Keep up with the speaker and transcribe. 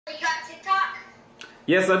You got TikTok?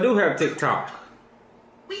 Yes, I do have TikTok.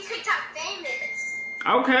 We TikTok famous.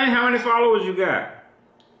 Okay, how many followers you got?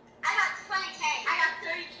 I got 20K. I got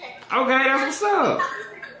 30K. Okay, that's what's up.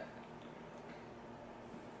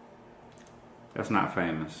 That's not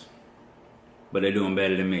famous. But they're doing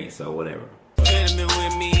better than me, so whatever.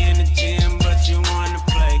 With me in the gym, but you wanna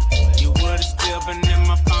play. You would've still been in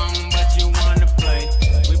my phone, but you wanna play.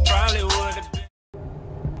 We probably would've been.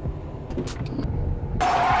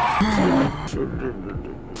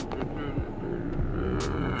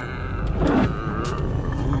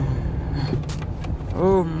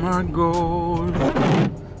 Oh my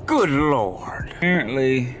God. Good Lord.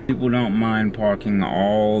 Apparently, people don't mind parking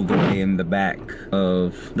all the way in the back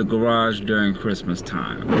of the garage during Christmas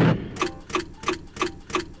time.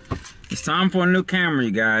 It's time for a new camera,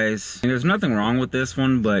 you guys. And there's nothing wrong with this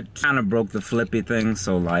one, but kind of broke the flippy thing,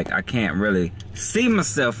 so like I can't really see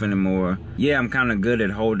myself anymore. Yeah, I'm kind of good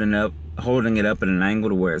at holding it up at an angle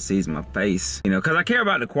to where it sees my face. You know, because I care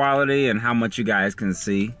about the quality and how much you guys can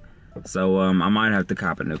see. So I might have to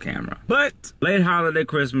cop a new camera. But late holiday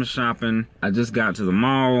Christmas shopping. I just got to the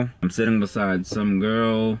mall. I'm sitting beside some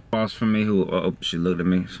girl across from me who, oh, she looked at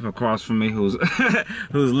me. Across from me who's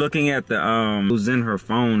who's looking at the who's in her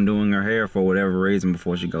phone doing her hair for whatever reason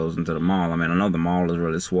before she goes into the mall. I mean, I know the mall is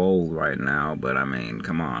really swole right now, but I mean,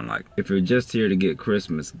 come on, like if you're just here to get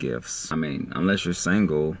Christmas gifts, I mean, unless you're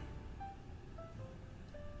single,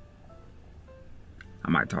 I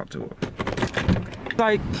might talk to her.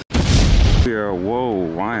 Like, here,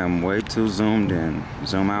 whoa, I am way too zoomed in.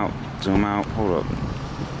 Zoom out, hold up.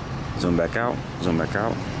 Zoom back out, zoom back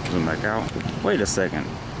out, zoom back out. Wait a second.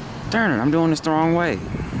 Darn it, I'm doing this the wrong way.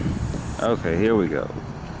 Okay, here we go.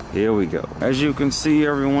 Here we go. As you can see,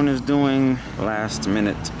 everyone is doing last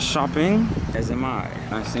minute shopping, as am I.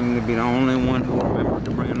 I seem to be the only one who remembered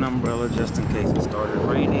to bring an umbrella just in case it started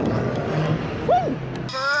raining. Woo!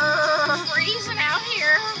 Freezing out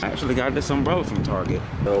here. I actually got this umbrella from Target.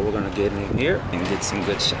 So we're gonna get in here and get some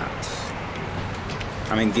good shots.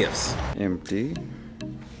 I mean gifts. Empty.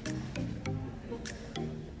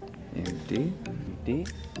 Empty. Empty.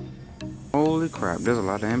 Holy crap, there's a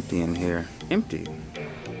lot of empty in here. Empty.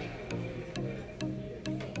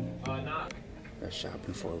 They're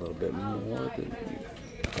shopping for a little bit more than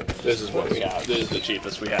This is what we have. This is the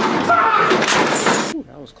cheapest we have. Ooh,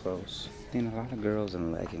 that was close. Seen a lot of girls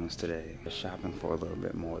in leggings today. They're shopping for a little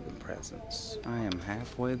bit more than presents. I am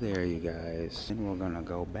halfway there, you guys. And we're gonna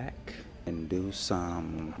go back and do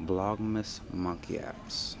some Vlogmas monkey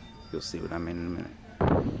apps. You'll see what I mean in a minute.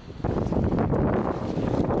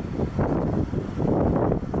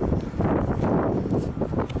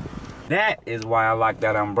 That is why I like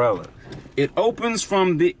that umbrella. It opens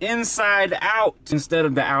from the inside out instead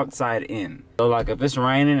of the outside in. So like if it's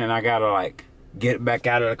raining and I gotta like get back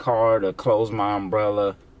out of the car to close my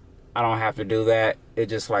umbrella, I don't have to do that. It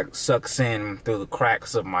just like sucks in through the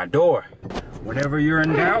cracks of my door. Whenever you're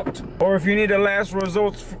in doubt, or if you need a last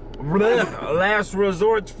resort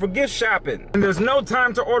for gift shopping, and there's no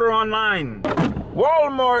time to order online,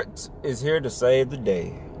 Walmart is here to save the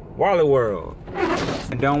day. Wally World.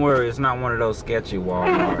 And don't worry, it's not one of those sketchy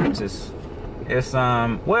Walmarts. It's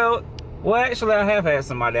well, actually I have had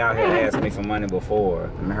somebody out here ask me for money before.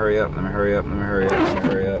 Let me hurry up, let me hurry up, let me hurry up, let me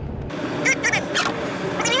hurry up.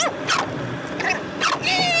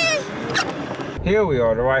 Here we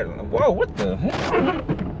are, the right, whoa, what the heck?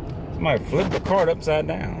 Somebody flipped the cart upside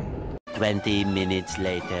down. 20 minutes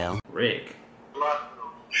later. Rick.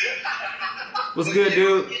 What's good,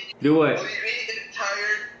 dude? Do what?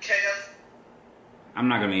 I'm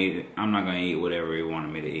not gonna eat it. I'm not gonna eat whatever he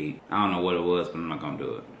wanted me to eat. I don't know what it was, but I'm not gonna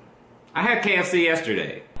do it. I had KFC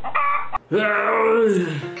yesterday.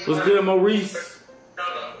 What's good, Maurice?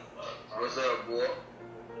 What's up, boy?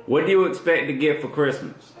 What do you expect to get for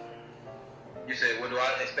Christmas? You said, what do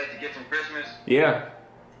I expect to get from Christmas? Yeah.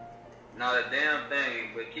 Not a damn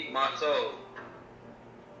thing, but keep my soul.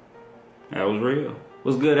 That was real.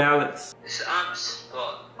 What's good, Alex?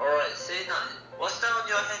 Alright, say nothing. What's that on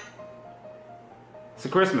your head? It's a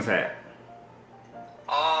Christmas hat.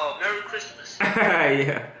 Oh, Merry Christmas.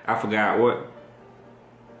 Yeah, I forgot what.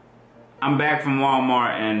 I'm back from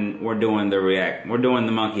Walmart and we're doing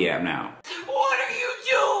the monkey app now. What are you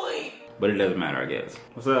doing? But it doesn't matter, I guess.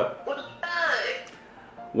 What's up?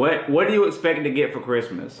 What? What do you expect to get for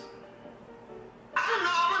Christmas? I don't know,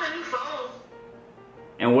 I want a new phone.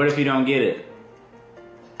 And what if you don't get it?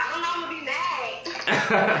 I don't know, I'm gonna be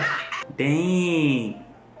mad. Dang.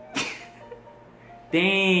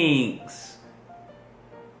 Thanks.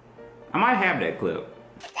 I might have that clip.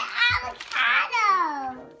 It's an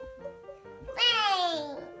avocado.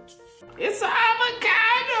 Thanks. It's an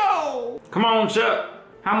avocado. Come on, Chuck.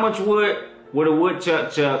 How much wood would a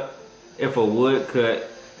woodchuck chuck if a woodcut?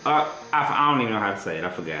 I don't even know how to say it. I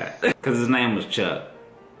forgot. Because his name was Chuck.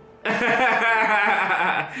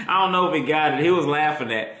 I don't know if he got it. He was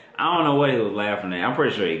laughing at. I don't know what he was laughing at. I'm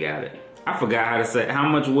pretty sure he got it. I forgot how to say it. How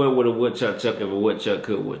much wood would a woodchuck chuck if a woodchuck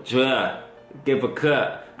could woodchuck? Give a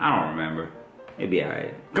cut. I don't remember. It'd be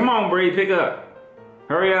alright. Come on, Bree, pick up.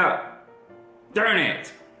 Hurry up. Darn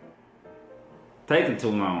it. Taking too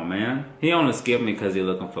long, man. He only skipped me because he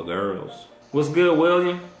looking for girls. What's good,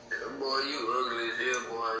 William? Boy, you ugly as hell,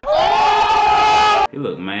 boy. He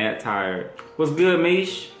look mad tired. What's good,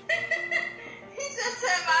 Mish? He just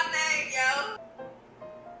said my name,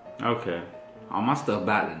 yo. Okay. All my stuff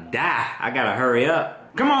about to die. I gotta hurry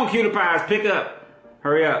up. Come on, cutie pies, pick up.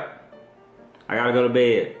 Hurry up. I gotta go to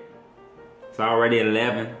bed. It's already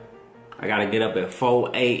 11. I gotta get up at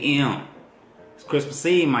 4 a.m. It's Christmas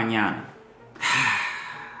Eve, mañana.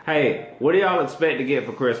 Hey, what do y'all expect to get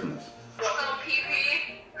for Christmas?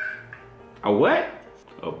 A what?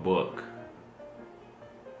 A book.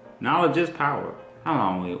 Knowledge is power. How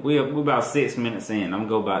long we're about 6 minutes in. I'm gonna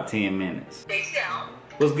go about 10 minutes.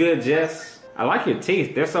 What's good, Jess? I like your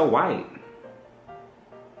teeth. They're so white.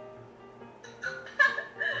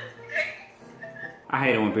 I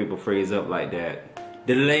hate it when people freeze up like that.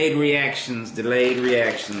 Delayed reactions. Delayed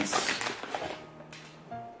reactions.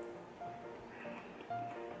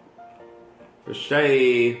 For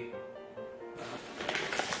shade.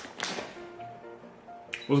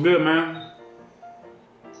 What's good, man?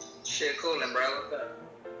 Shit coolin', bro. What's up?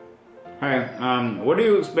 Hey, what do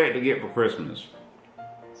you expect to get for Christmas?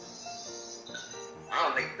 I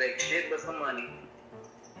don't expect shit but some money.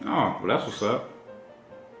 Oh, well, that's what's up.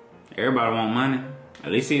 Everybody want money.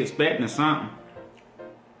 At least he expecting something.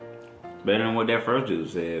 Better than what that first dude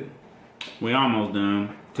said. We almost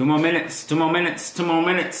done. 2 more minutes. 2 more minutes. 2 more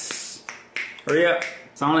minutes. Hurry up.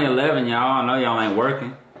 It's only 11, y'all. I know y'all ain't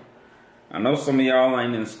working. I know some of y'all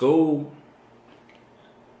ain't in school.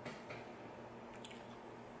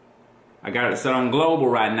 I got it set on global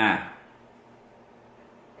right now.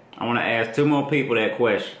 I want to ask 2 more people that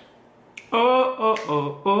question. Oh, oh,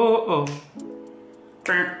 oh, oh, oh.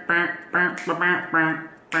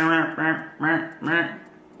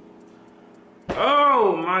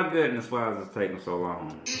 Oh my goodness, why is this taking so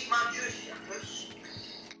long?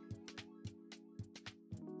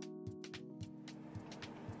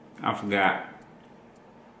 I forgot.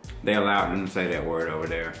 They allowed them to say that word over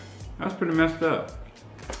there. That's pretty messed up.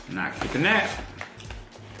 Not skipping that.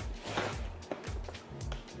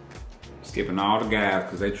 Skipping all the guys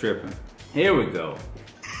because they tripping. Here we go.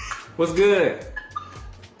 What's good?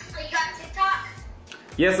 You got TikTok?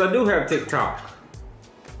 Yes, I do have TikTok.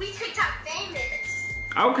 We TikTok famous.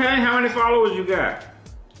 Okay, how many followers you got?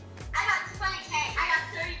 I got 20K. I got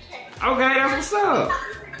 30K. Okay, that's what's up.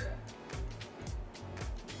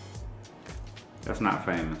 That's not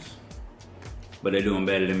famous. But they're doing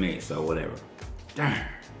better than me, so whatever. Darn.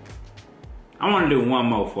 I want to do one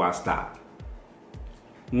more before I stop.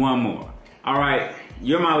 One more. All right,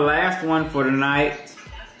 you're my last one for tonight.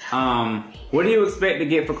 What do you expect to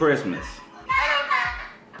get for Christmas?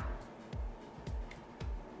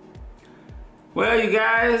 Well, you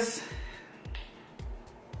guys,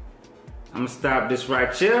 I'm gonna stop this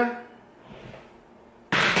right here.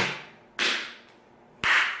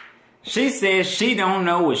 She says she don't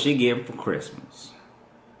know what she getting for Christmas.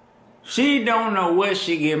 She don't know what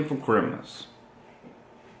she getting for Christmas.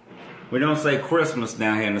 We don't say Christmas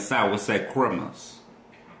down here in the South, we say Christmas.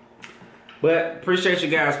 But appreciate you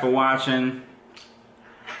guys for watching.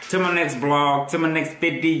 To my next vlog, to my next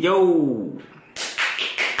video.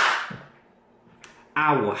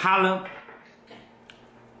 I will holla.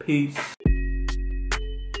 Peace.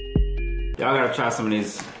 Y'all gotta try some of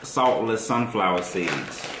these saltless sunflower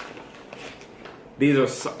seeds. These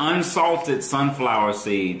are unsalted sunflower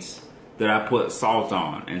seeds that I put salt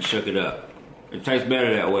on and shook it up. It tastes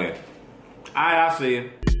better that way. Alright, I'll see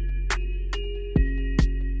you.